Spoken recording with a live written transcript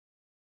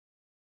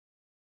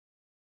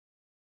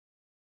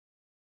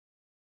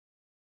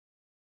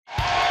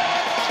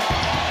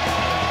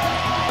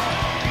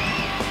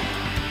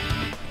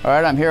All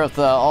right, I'm here with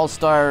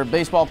all-star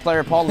baseball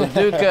player Paul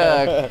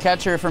LoDuca,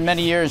 catcher for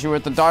many years. You were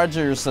with the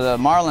Dodgers, the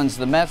Marlins,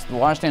 the Mets, the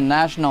Washington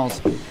Nationals,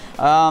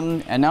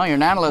 and now you're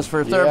an analyst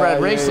for thoroughbred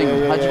racing.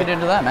 How'd you get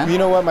into that, man? You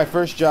know what? My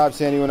first job,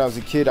 Sandy, when I was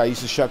a kid, I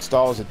used to shut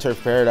stalls at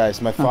Turf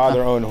Paradise. My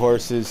father owned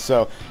horses,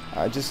 so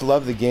I just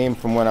loved the game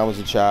from when I was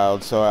a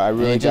child. So I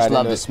really just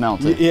love the smell,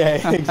 too.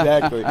 Yeah,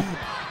 exactly.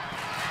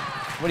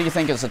 What do you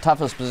think is the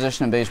toughest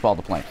position in baseball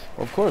to play?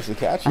 Well, of course, the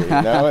catcher. You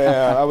know?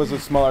 I was a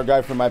smaller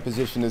guy for my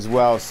position as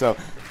well, so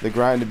the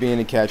grind of being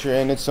a catcher,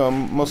 and it's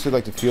mostly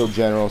like the field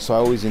general, so I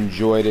always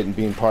enjoyed it and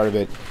being part of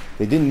it.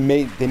 They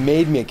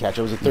made me a catcher.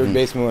 I was a third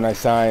baseman when I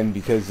signed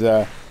because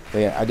I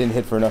didn't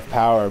hit for enough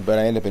power, but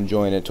I ended up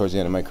enjoying it towards the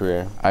end of my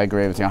career. I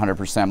agree with you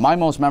 100%. My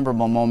most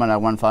memorable moment, I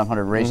won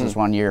 500 races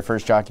one year,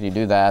 first jockey to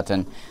do that,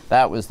 and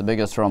that was the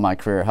biggest throw of my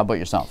career. How about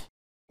yourself?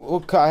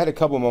 Well, I had a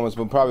couple moments,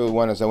 but probably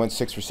one is I went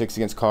 6 for 6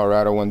 against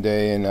Colorado one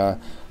day, and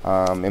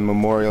in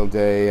Memorial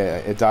Day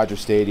at Dodger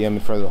Stadium in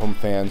front of the home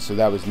fans, so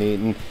that was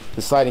neat. And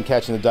the sliding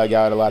catch in the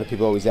dugout, a lot of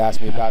people always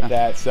ask me about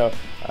that, so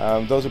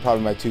those are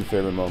probably my two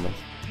favorite moments.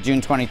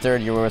 June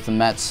 23rd, you were with the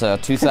Mets,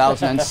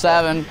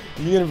 2007.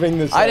 You're gonna bring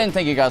this up. I didn't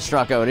think you got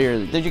struck out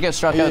here. Did you get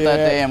struck out that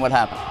day, and what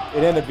happened?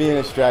 It ended up being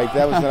a strike.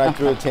 That was when I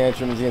threw a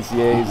tantrum against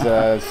the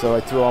A's, so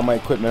I threw all my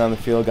equipment on the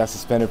field, got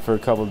suspended for a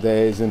couple of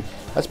days, and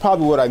that's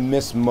probably what I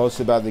miss most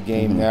about the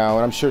game now,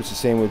 and I'm sure it's the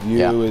same with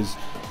you, is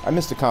I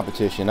miss the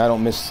competition. I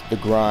don't miss the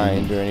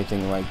grind or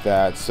anything like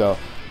that, so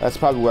that's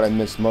probably what I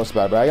missed most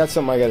about it. But I got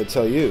something I got to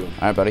tell you.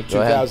 All right, buddy,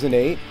 go ahead.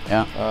 2008,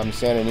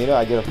 Santa Anita,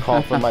 I get a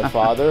call from my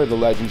father, the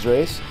Legends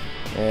race,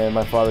 and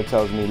my father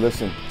tells me,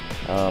 listen,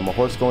 a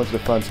horse going to the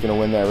front is going to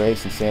win that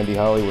race, and Sandy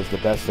Hawley was the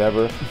best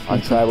ever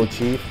on Tribal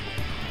Chief.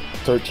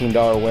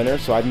 $13 winner,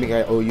 so I think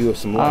I owe you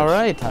some lunch.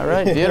 All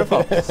right,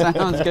 beautiful.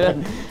 Sounds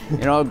good.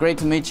 You know, great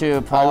to meet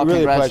you, Paul.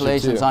 Really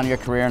congratulations on your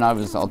career, and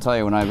I'll tell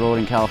you, when I rode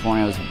in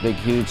California, I was a big,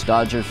 huge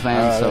Dodger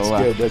fan,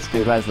 that's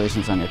good.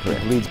 Congratulations on your career.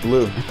 It bleeds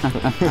blue.